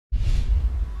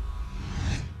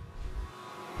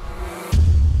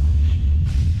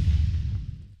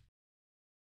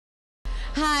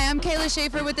I'm Kayla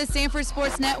Schaefer with the Samford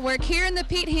Sports Network here in the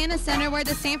Pete Hanna Center, where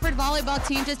the Samford Volleyball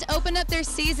team just opened up their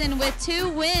season with 2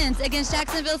 wins against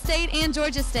Jacksonville State and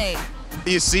Georgia State.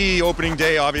 You see opening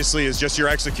day obviously is just your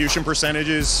execution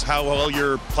percentages, how well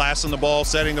you're passing the ball,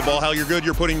 setting the ball, how good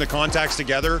you're putting the contacts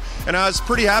together, and I was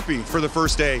pretty happy for the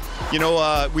first day. You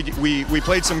know, we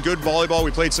played some good volleyball,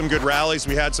 we played some good rallies,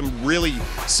 we had some really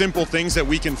simple things that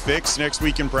we can fix next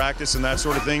week in practice and that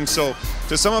sort of thing. So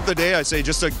to sum up the day, I'd say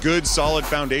just a good solid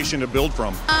foundation to build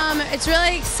from. It's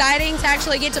really exciting to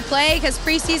actually get to play because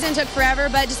preseason took forever,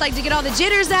 but just like to get all the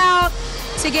jitters out,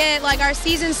 to get like our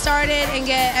season started and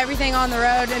get everything on the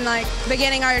road and like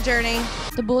beginning our journey.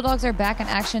 The Bulldogs are back in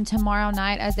action tomorrow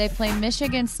night as they play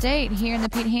Michigan State here in the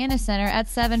Pete Hanna Center at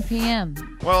 7 p.m.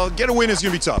 Well, get a win is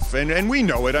going to be tough, and we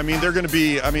know it. I mean, they're going to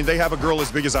be, they have a girl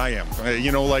as big as I am,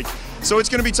 so it's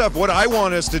going to be tough. What I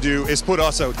want us to do is put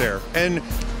us out there. And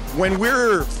when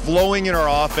we're flowing in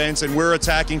our offense and we're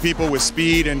attacking people with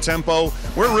speed and tempo,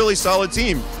 we're a really solid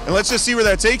team. And let's just see where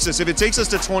that takes us. If it takes us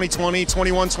to 20-20,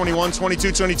 21-21,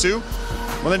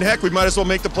 22-22, well then heck, we might as well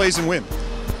make the plays and win.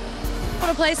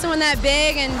 To play someone that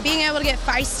big and being able to get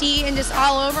feisty and just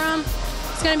all over them,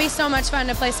 it's going to be so much fun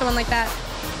to play someone like that.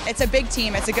 It's a big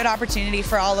team. It's a good opportunity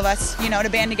for all of us, to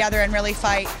band together and really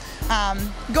fight.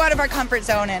 Go out of our comfort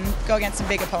zone and go against some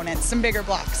big opponents, some bigger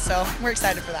blocks. So we're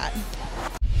excited for that.